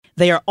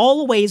They are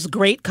always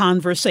great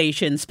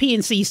conversations.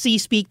 PNCC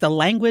speak the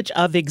language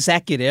of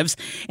executives,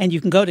 and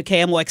you can go to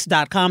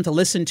KMOX.com to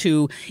listen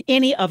to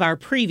any of our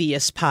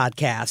previous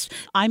podcasts.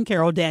 I'm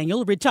Carol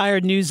Daniel,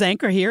 retired news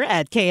anchor here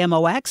at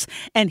KMOX,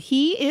 and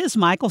he is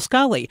Michael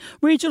Scully,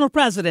 Regional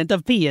President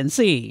of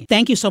PNC.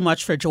 Thank you so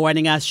much for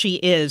joining us. She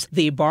is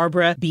the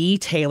Barbara B.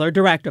 Taylor,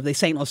 Director of the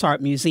St. Louis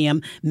Art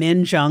Museum.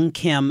 Min Jung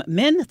Kim.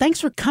 Min, thanks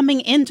for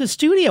coming into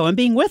studio and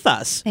being with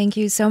us. Thank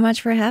you so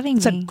much for having me.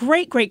 It's a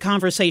great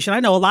conversation.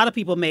 I know a lot of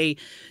people may,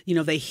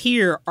 they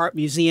hear art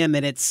museum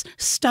and it's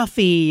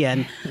stuffy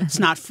and it's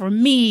not for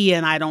me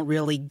and I don't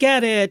really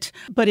get it,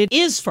 but it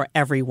is for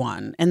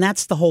everyone. And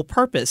that's the whole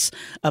purpose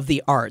of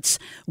the arts.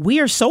 We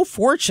are so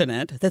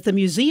fortunate that the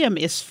museum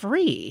is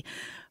free.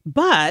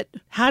 But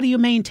how do you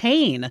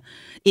maintain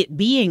it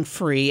being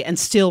free and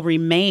still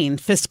remain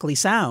fiscally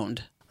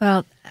sound?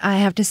 Well, I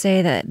have to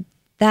say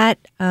that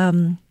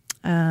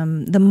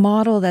the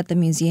model that the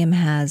museum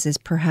has is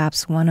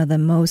perhaps one of the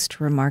most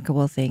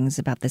remarkable things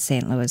about the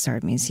St. Louis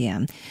Art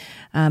Museum.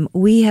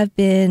 We have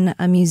been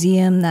a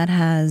museum that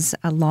has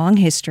a long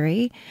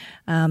history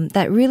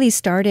that really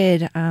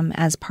started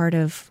as part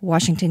of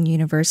Washington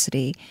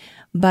University.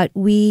 But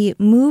we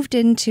moved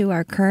into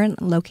our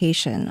current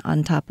location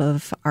on top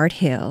of Art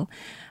Hill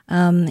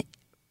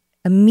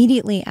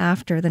immediately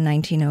after the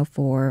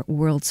 1904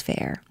 World's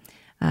Fair.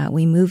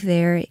 We moved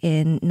there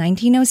in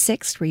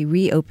 1906. We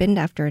reopened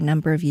after a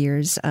number of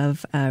years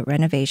of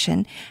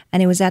renovation.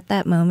 And it was at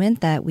that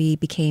moment that we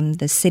became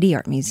the City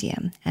Art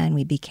Museum, and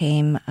we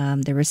became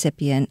the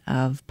recipient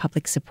of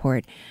public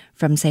support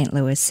from St.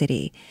 Louis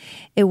City.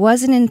 It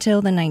wasn't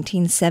until the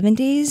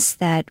 1970s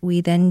that we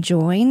then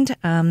joined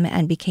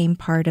and became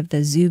part of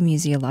the Zoo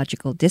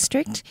Museological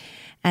District,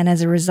 and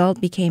as a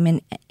result became an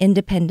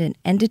independent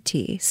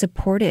entity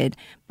supported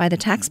by the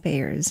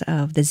taxpayers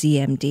of the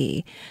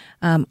ZMD.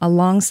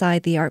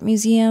 Alongside the Art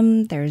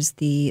Museum, there's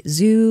the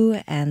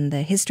Zoo and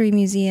the History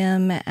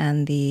Museum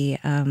and the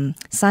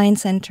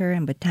Science Center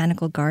and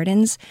Botanical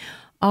Gardens,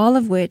 all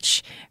of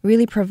which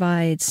really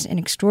provides an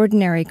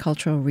extraordinary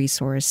cultural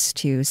resource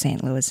to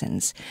St.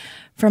 Louisans.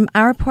 From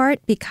our part,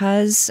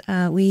 because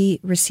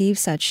we receive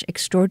such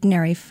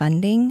extraordinary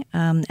funding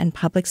and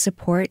public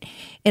support,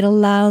 it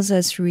allows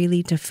us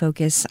really to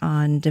focus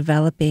on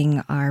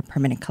developing our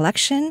permanent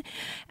collection,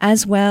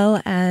 as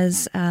well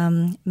as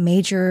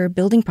major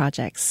building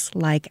projects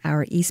like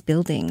our East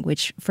Building,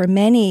 which for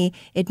many,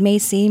 it may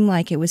seem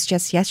like it was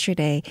just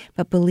yesterday,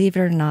 but believe it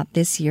or not,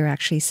 this year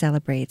actually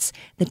celebrates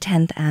the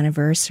 10th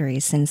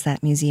anniversary since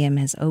that museum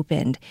has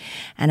opened.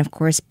 And of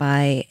course,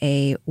 by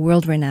a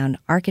world-renowned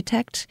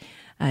architect,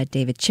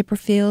 David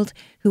Chipperfield,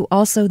 who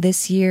also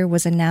this year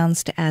was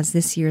announced as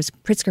this year's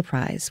Pritzker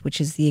Prize, which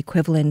is the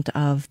equivalent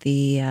of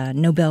the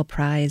Nobel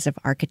Prize of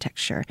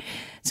Architecture.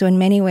 So in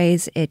many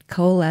ways, it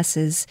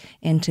coalesces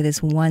into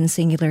this one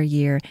singular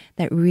year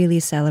that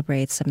really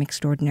celebrates some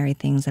extraordinary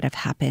things that have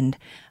happened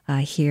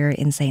here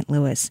in St.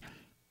 Louis.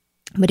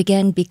 But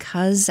again,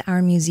 because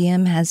our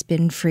museum has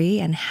been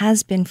free and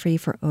has been free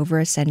for over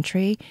a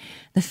century,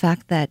 the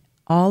fact that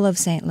all of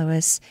St.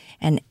 Louis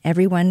and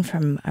everyone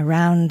from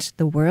around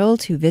the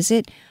world who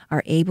visit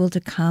are able to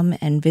come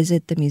and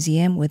visit the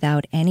museum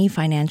without any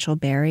financial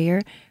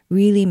barrier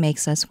really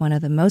makes us one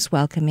of the most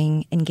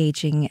welcoming,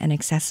 engaging, and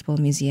accessible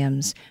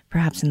museums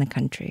perhaps in the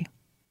country.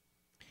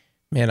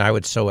 Man, I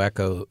would so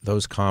echo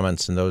those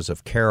comments and those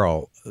of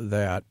Carol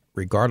that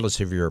regardless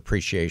of your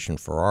appreciation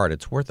for art,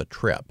 it's worth a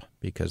trip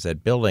because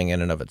that building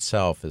in and of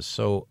itself is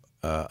so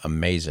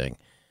amazing.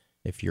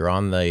 If you're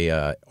on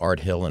the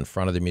Art Hill in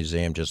front of the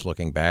museum, just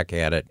looking back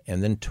at it,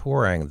 and then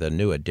touring the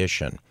new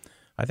addition,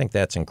 I think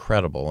that's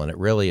incredible. And it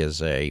really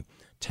is a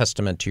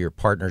testament to your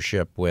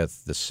partnership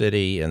with the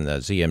city and the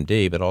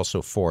ZMD, but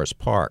also Forest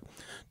Park.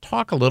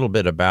 Talk a little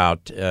bit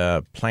about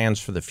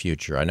plans for the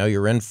future. I know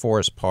you're in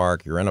Forest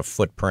Park, you're in a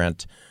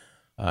footprint.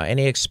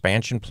 Any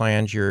expansion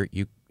plans or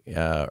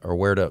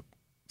where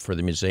for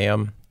the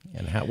museum?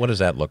 And what does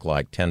that look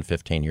like 10,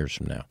 15 years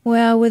from now?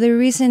 Well, with a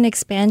recent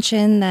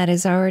expansion that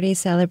is already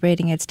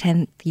celebrating its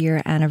 10th year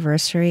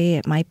anniversary,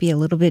 it might be a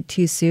little bit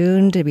too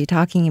soon to be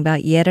talking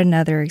about yet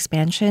another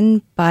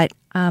expansion. But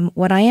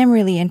what I am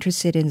really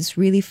interested in is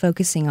really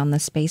focusing on the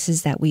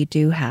spaces that we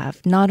do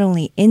have, not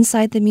only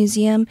inside the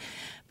museum,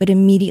 but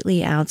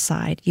immediately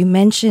outside. You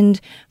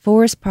mentioned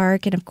Forest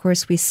Park, and of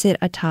course we sit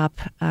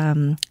atop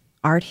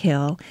Art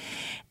Hill.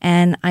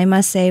 And I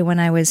must say, when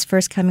I was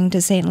first coming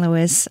to St.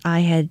 Louis,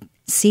 I had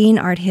seen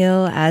Art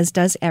Hill, as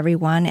does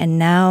everyone, and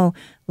now,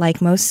 like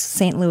most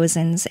St.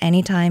 Louisans,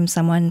 anytime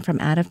someone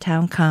from out of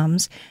town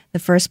comes, the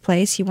first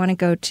place you want to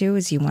go to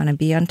is you want to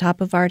be on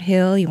top of Art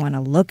Hill, you want to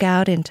look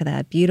out into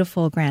that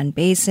beautiful Grand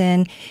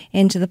Basin,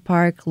 into the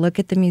park, look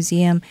at the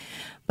museum.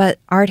 But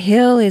Art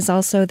Hill is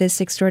also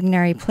this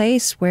extraordinary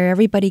place where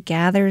everybody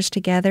gathers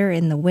together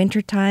in the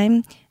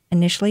wintertime.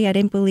 Initially, I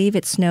didn't believe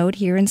it snowed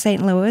here in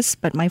St. Louis,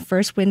 but my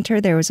first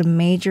winter, there was a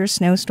major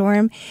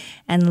snowstorm,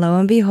 and lo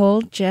and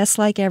behold, just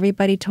like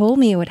everybody told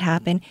me it would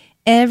happen,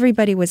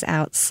 everybody was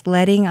out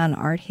sledding on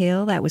Art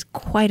Hill. That was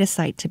quite a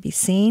sight to be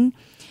seen.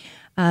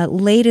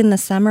 late in the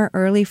summer,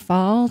 early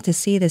fall, to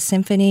see the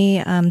St.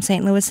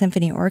 Louis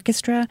Symphony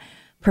Orchestra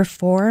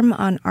perform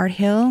on Art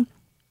Hill.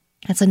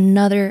 That's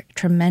another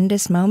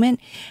tremendous moment.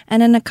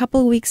 And in a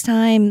couple of weeks'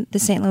 time, the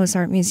St. Louis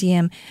Art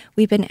Museum,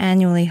 we've been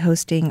annually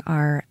hosting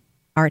our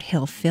Art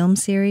Hill film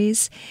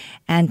series.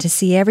 And to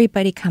see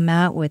everybody come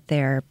out with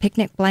their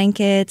picnic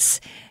blankets,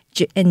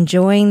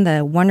 enjoying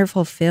the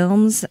wonderful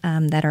films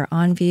that are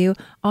on view,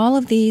 all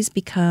of these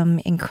become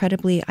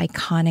incredibly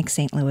iconic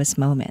St. Louis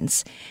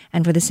moments.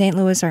 And for the St.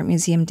 Louis Art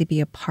Museum to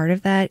be a part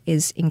of that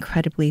is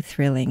incredibly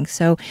thrilling.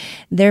 So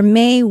there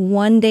may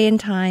one day in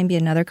time be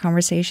another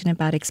conversation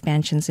about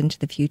expansions into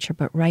the future,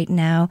 but right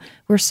now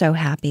we're so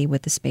happy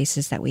with the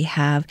spaces that we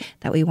have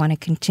that we want to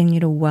continue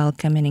to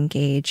welcome and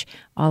engage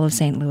all of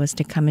St. Louis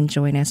to come and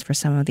join us for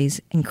some of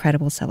these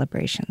incredible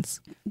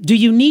celebrations. Do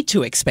you need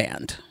to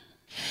expand?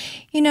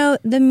 You know,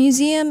 the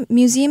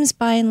museums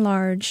by and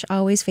large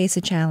always face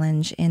a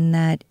challenge in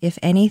that, if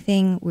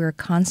anything, we're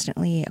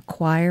constantly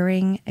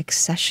acquiring,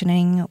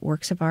 accessioning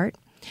works of art.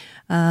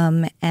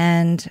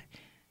 And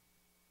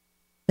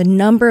the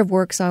number of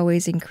works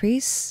always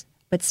increase,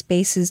 but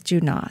spaces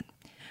do not.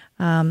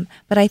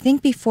 But I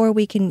think before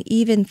we can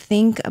even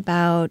think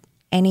about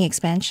any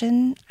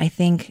expansion, I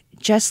think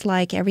just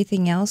like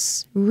everything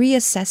else,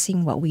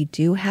 reassessing what we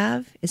do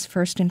have is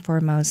first and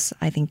foremost,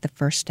 I think, the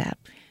first step.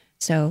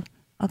 So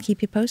I'll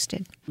keep you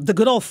posted. The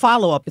good old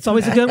follow-up. It's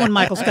always a good one,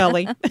 Michael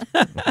Scully.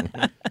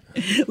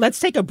 Let's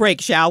take a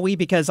break, shall we?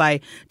 Because I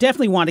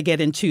definitely want to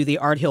get into the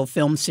Art Hill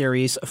film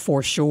series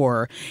for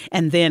sure.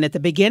 And then at the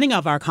beginning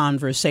of our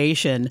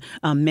conversation,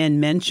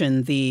 Min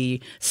mentioned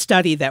the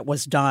study that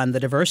was done, the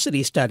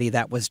diversity study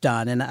that was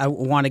done. And I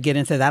want to get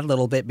into that a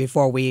little bit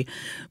before we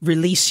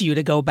release you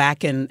to go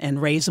back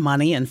and raise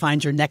money and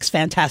find your next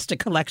fantastic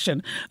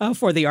collection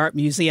for the Art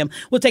Museum.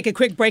 We'll take a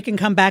quick break and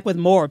come back with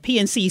more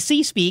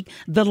PNCC Speak,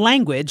 the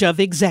language of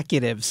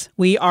executives.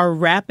 We are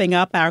wrapping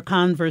up our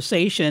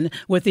conversation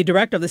with the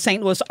director of the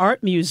St. Louis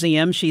Art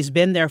Museum. She's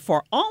been there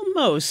for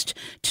almost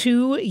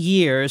 2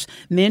 years.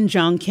 Min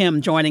Jung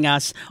Kim joining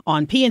us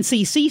on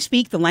PNCC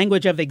Speak, the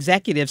language of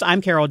executives.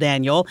 I'm Carol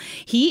Daniel.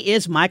 He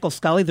is Michael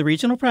Scully, the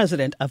regional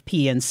president of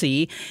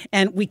PNC.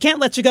 And we can't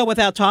let you go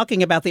without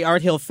talking about the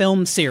Art Hill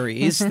film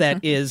series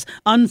that is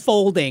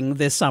unfolding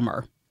this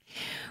summer.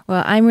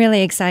 Well, I'm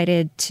really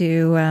excited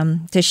to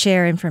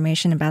share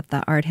information about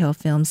the Art Hill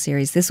film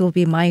series. This will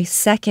be my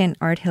second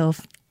Art Hill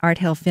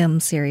film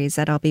series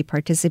that I'll be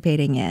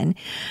participating in.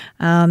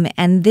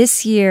 And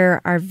this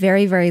year, our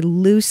very, very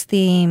loose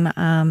theme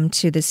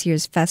to this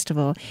year's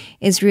festival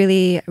is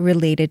really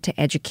related to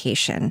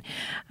education.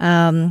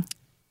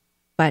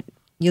 But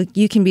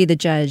you can be the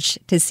judge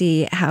to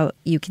see how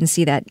you can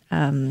see that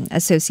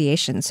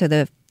association. So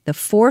the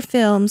three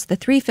films,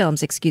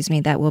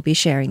 that we'll be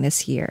sharing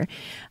this year.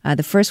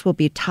 The first will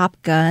be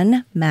Top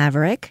Gun: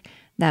 Maverick.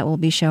 That will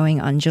be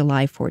showing on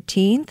July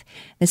 14th.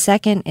 The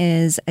second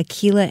is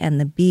Aquila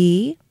and the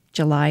Bee,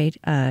 July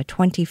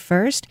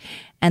 21st.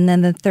 And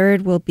then the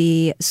third will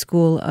be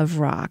School of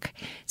Rock.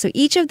 So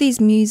each of these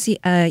movies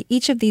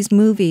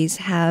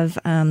have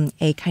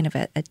a kind of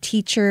a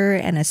teacher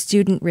and a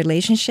student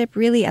relationship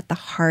really at the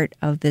heart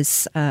of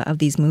these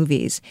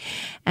movies.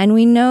 And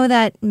we know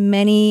that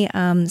many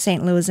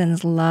St.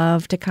 Louisans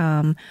love to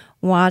come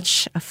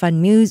watch a fun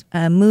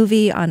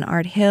movie on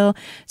Art Hill.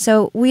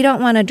 So we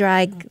don't want to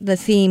drag the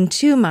theme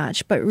too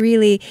much, but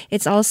really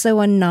it's also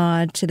a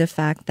nod to the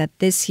fact that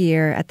this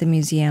year at the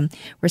museum,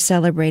 we're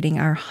celebrating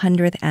our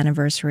 100th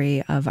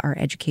anniversary of our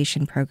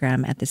education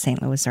program at the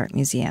St. Louis Art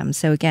Museum.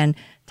 So again,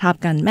 Top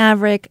Gun: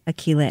 Maverick,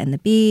 Aquila and the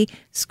Bee,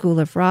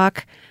 School of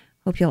Rock.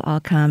 Hope you'll all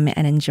come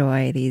and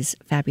enjoy these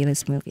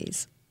fabulous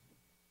movies.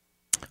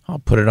 I'll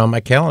put it on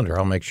my calendar.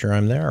 I'll make sure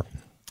I'm there.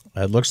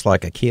 It looks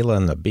like Aquila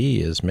and the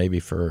Bee is maybe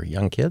for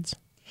young kids.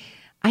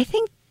 I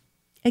think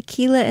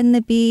Aquila and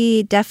the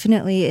Bee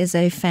definitely is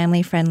a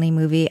family-friendly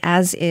movie,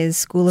 as is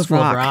School of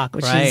Rock,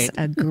 which is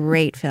a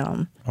great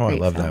film. Oh, I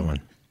love that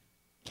one.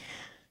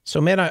 So,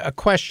 Min, a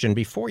question.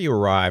 Before you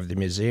arrived, the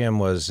museum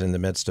was in the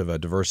midst of a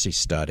diversity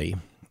study,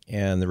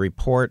 and the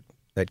report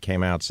that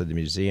came out said the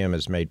museum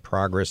has made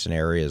progress in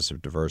areas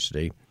of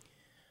diversity,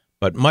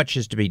 but much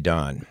is to be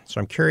done. So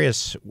I'm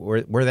curious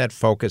where that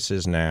focus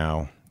is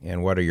now,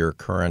 and what are your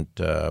current,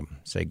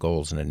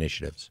 goals and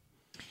initiatives?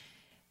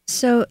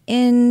 So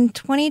in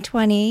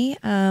 2020,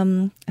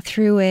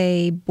 through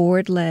a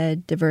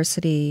board-led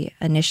diversity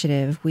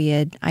initiative, we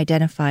had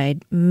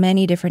identified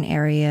many different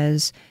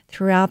areas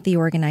throughout the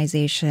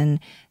organization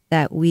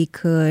that we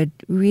could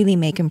really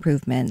make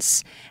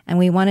improvements. And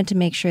we wanted to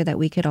make sure that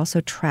we could also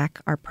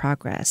track our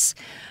progress.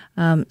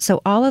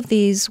 So all of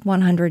these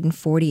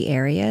 140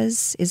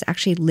 areas is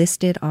actually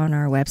listed on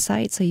our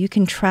website, so you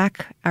can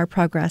track our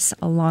progress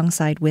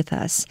alongside with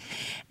us.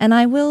 And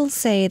I will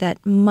say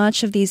that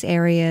much of these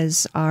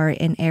areas are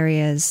in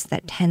areas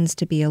that tends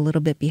to be a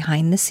little bit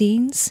behind the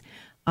scenes,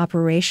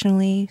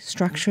 operationally,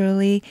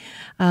 structurally,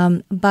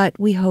 but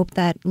we hope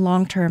that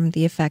long-term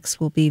the effects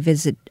will be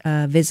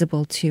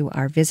visible to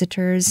our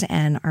visitors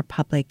and our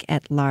public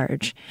at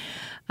large.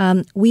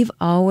 We've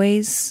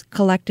always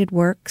collected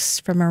works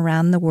from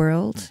around the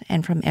world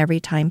and from every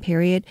time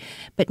period,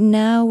 but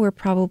now we're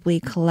probably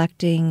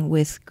collecting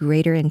with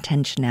greater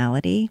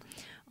intentionality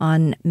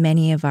on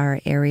many of our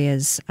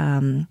areas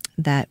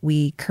that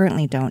we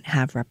currently don't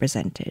have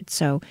represented.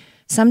 So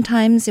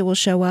sometimes it will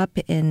show up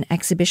in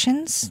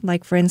exhibitions.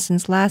 Like, for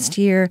instance, last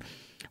year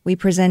we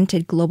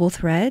presented Global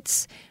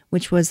Threads,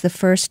 which was the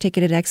first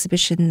ticketed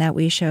exhibition that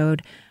we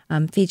showed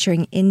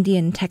featuring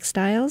Indian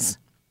textiles.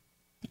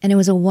 And it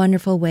was a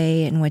wonderful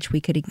way in which we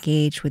could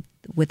engage with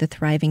the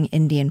thriving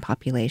Indian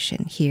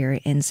population here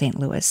in St.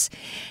 Louis.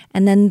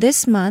 And then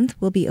this month,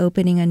 we'll be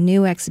opening a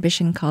new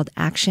exhibition called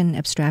Action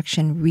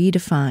Abstraction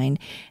Redefined.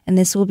 And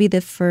this will be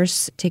the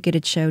first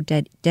ticketed show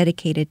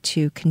dedicated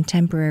to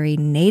contemporary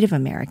Native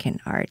American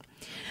art.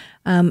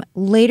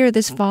 Later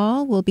this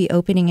fall, we'll be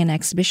opening an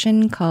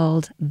exhibition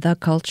called The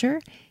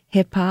Culture,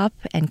 Hip-Hop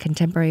and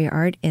Contemporary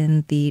Art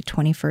in the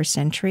 21st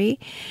Century.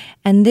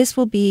 And this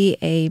will be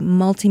a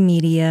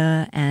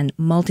multimedia and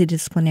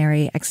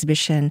multidisciplinary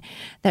exhibition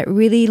that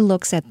really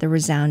looks at the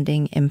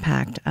resounding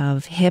impact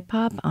of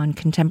hip-hop on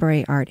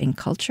contemporary art and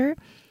culture.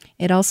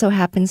 It also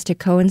happens to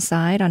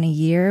coincide on a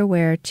year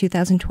where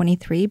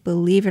 2023,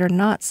 believe it or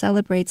not,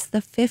 celebrates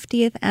the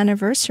 50th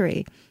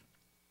anniversary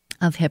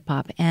of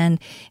hip-hop. And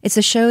it's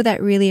a show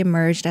that really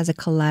emerged as a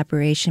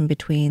collaboration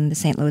between the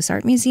St. Louis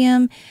Art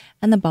Museum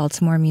and the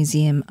Baltimore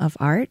Museum of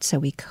Art. So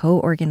we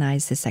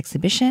co-organized this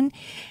exhibition,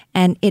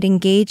 and it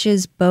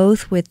engages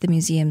both with the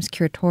museum's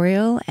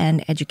curatorial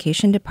and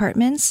education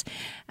departments,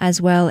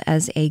 as well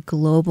as a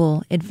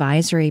global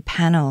advisory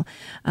panel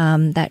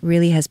that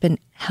really has been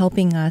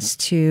helping us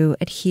to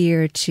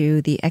adhere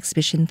to the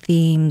exhibition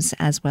themes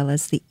as well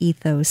as the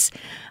ethos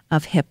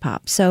of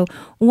hip-hop. So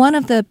one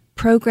of the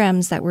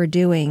programs that we're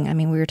doing, I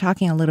mean, we were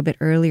talking a little bit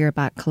earlier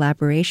about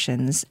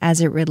collaborations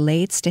as it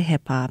relates to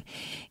hip-hop,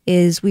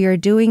 is we are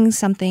doing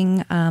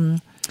something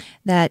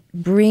that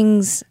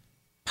brings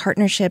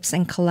partnerships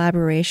and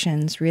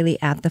collaborations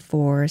really at the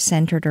fore,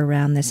 centered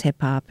around this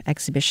hip-hop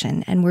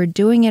exhibition. And we're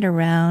doing it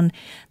around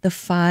the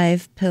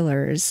 5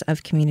 pillars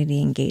of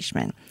community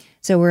engagement.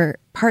 So we're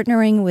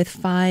partnering with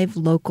 5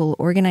 local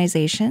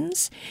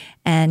organizations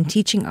and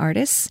teaching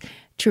artists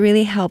to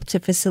really help to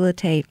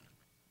facilitate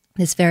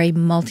this very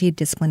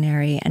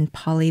multidisciplinary and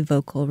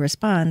polyvocal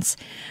response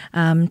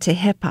to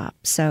hip-hop.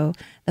 So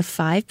the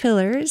 5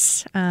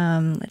 pillars,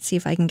 let's see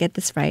if I can get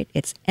this right.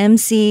 It's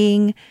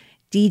emceeing,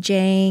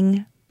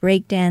 DJing,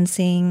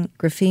 breakdancing,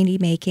 graffiti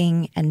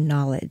making, and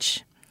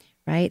knowledge,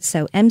 right?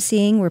 So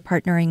emceeing, we're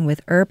partnering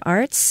with Herb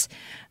Arts.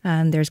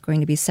 There's going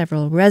to be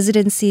several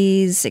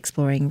residencies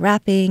exploring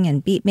rapping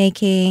and beat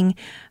making,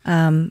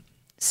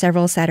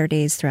 several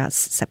Saturdays throughout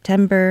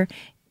September.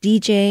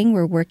 DJing,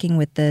 we're working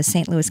with the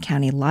St. Louis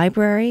County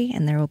Library,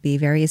 and there will be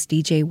various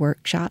DJ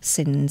workshops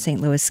in St.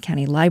 Louis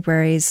County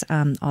libraries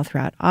all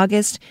throughout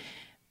August.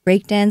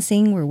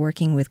 Breakdancing, we're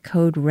working with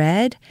Code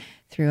Red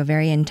through a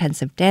very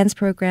intensive dance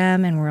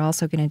program, and we're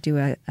also going to do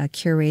a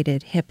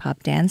curated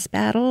hip-hop dance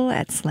battle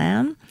at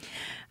Slam.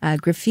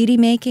 Graffiti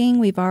making,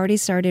 we've already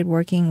started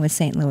working with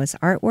St. Louis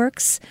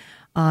Artworks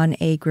on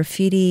a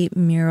graffiti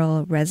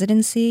mural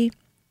residency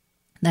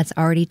that's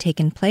already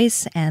taken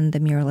place, and the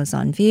mural is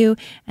on view.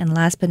 And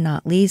last but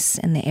not least,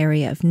 in the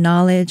area of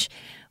knowledge,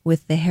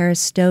 with the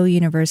Harris Stowe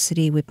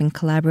University, we've been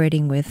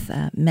collaborating with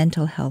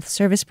mental health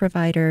service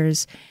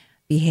providers,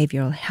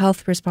 behavioral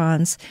health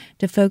response,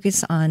 to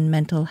focus on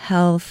mental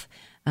health,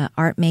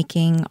 art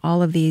making.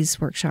 All of these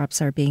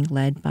workshops are being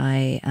led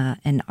by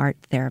an art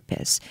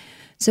therapist.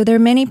 So there are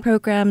many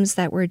programs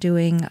that we're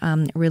doing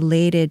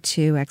related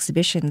to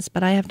exhibitions,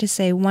 but I have to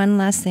say one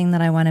last thing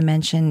that I want to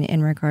mention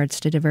in regards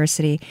to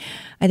diversity.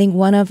 I think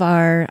one of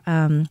our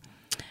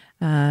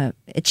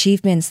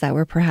achievements that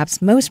we're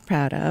perhaps most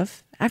proud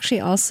of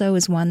actually also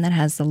is one that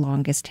has the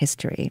longest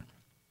history,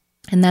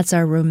 and that's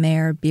our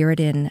Romer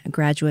Bearden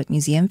Graduate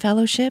Museum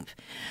Fellowship.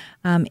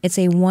 It's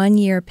a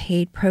 1-year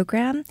paid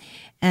program,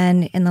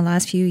 and in the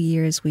last few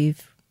years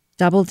we've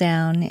doubled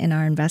down in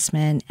our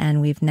investment,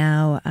 and we've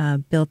now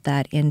built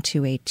that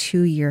into a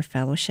 2-year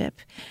fellowship.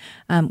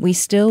 We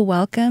still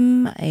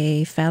welcome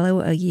a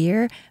fellow a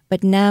year,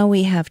 but now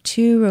we have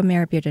 2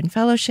 Romer Bearden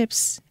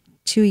Fellowships,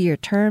 2-year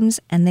terms,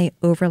 and they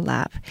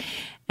overlap.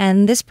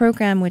 And this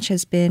program, which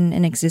has been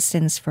in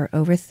existence for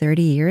over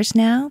 30 years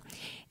now,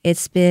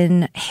 it's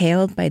been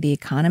hailed by The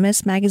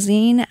Economist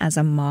magazine as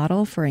a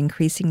model for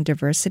increasing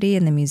diversity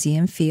in the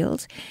museum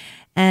field.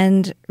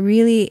 And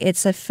really,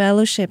 it's a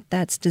fellowship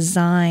that's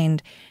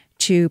designed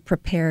to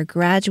prepare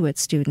graduate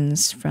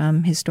students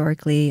from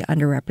historically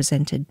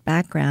underrepresented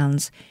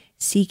backgrounds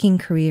seeking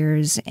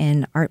careers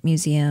in art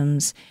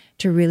museums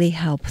to really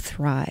help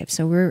thrive.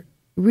 So we're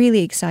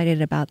really excited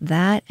about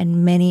that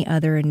and many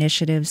other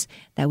initiatives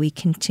that we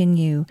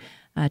continue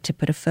to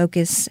put a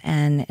focus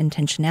and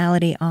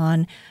intentionality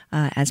on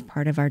as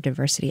part of our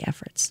diversity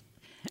efforts.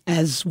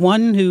 As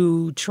one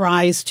who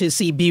tries to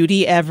see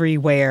beauty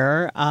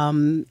everywhere,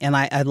 and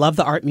I love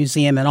the art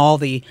museum and all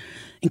the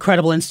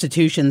incredible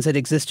institutions that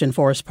exist in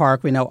Forest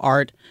Park. We know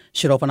art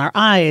should open our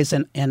eyes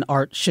and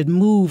art should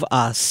move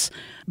us.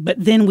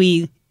 But then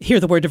we hear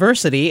the word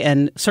diversity,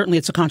 and certainly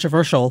it's a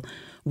controversial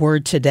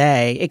word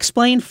today.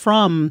 Explain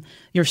from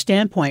your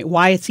standpoint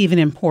why it's even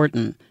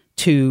important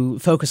to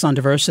focus on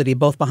diversity,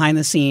 both behind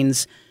the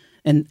scenes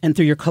and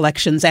through your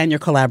collections and your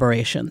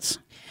collaborations.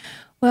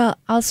 Well,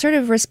 I'll sort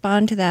of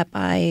respond to that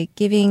by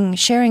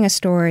sharing a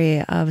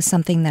story of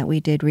something that we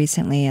did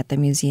recently at the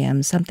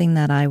museum, something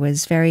that I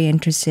was very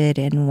interested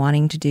in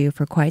wanting to do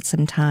for quite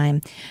some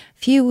time. A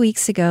few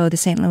weeks ago, the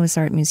St. Louis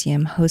Art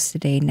Museum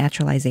hosted a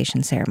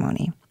naturalization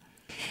ceremony.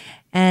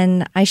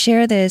 And I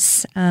share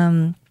this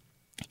in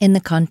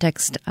the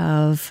context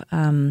of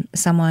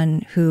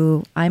someone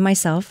who I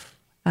myself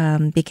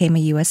became a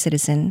U.S.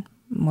 citizen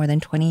more than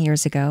 20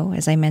 years ago.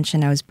 As I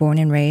mentioned, I was born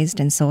and raised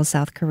in Seoul,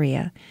 South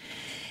Korea.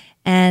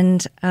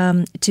 And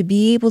to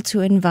be able to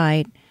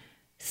invite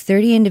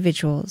 30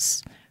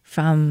 individuals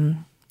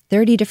from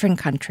 30 different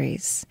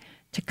countries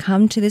to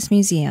come to this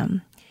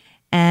museum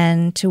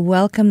and to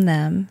welcome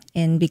them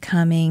in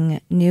becoming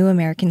new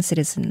American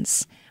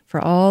citizens for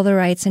all the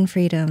rights and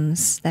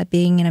freedoms that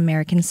being an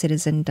American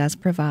citizen does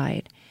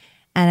provide.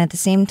 And at the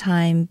same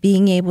time,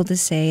 being able to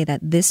say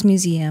that this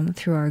museum,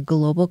 through our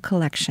global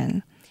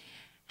collection,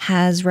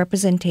 has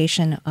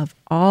representation of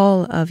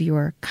all of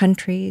your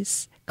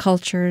countries,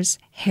 cultures,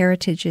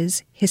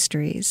 heritages,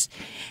 histories,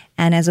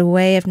 and as a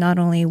way of not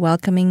only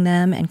welcoming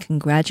them and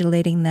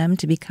congratulating them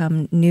to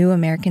become new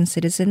American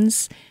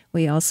citizens,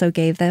 we also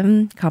gave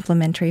them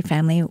complimentary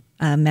family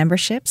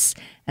memberships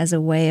as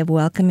a way of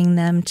welcoming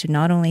them to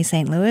not only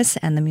St. Louis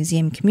and the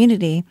museum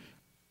community,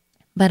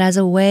 but as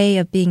a way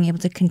of being able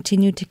to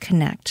continue to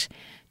connect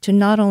to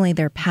not only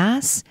their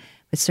past,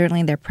 but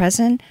certainly their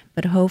present,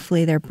 but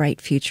hopefully their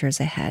bright futures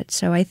ahead.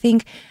 So I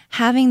think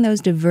having those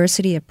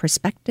diversity of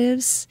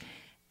perspectives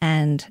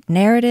and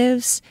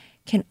narratives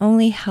can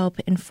only help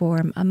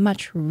inform a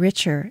much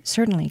richer,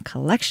 certainly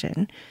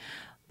collection,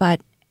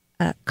 but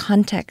a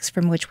context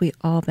from which we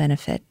all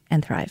benefit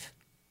and thrive.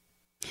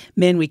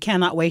 Min, we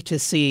cannot wait to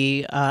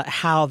see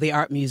how the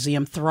Art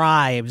Museum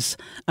thrives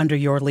under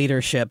your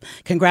leadership.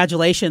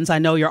 Congratulations. I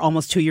know you're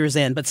almost 2 years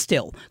in, but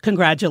still,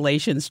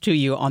 congratulations to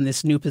you on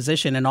this new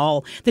position and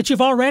all that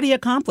you've already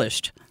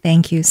accomplished.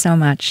 Thank you so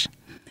much.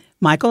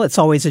 Michael, it's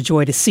always a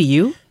joy to see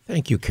you.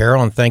 Thank you,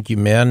 Carol, and thank you,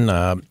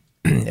 Min.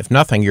 If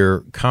nothing,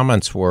 your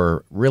comments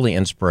were really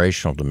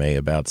inspirational to me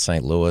about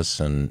St. Louis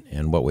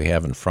and what we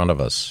have in front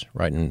of us,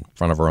 right in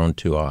front of our own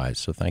two eyes.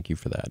 So thank you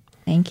for that.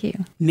 Thank you.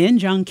 Min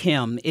Jung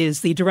Kim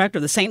is the director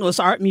of the St. Louis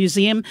Art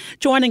Museum,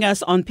 joining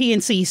us on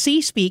PNC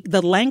C-Speak,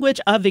 the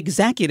language of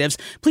executives.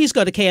 Please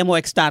go to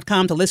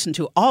KMOX.com to listen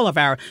to all of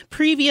our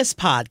previous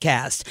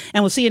podcasts.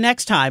 And we'll see you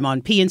next time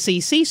on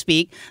PNC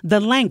C-Speak,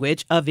 the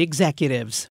language of executives.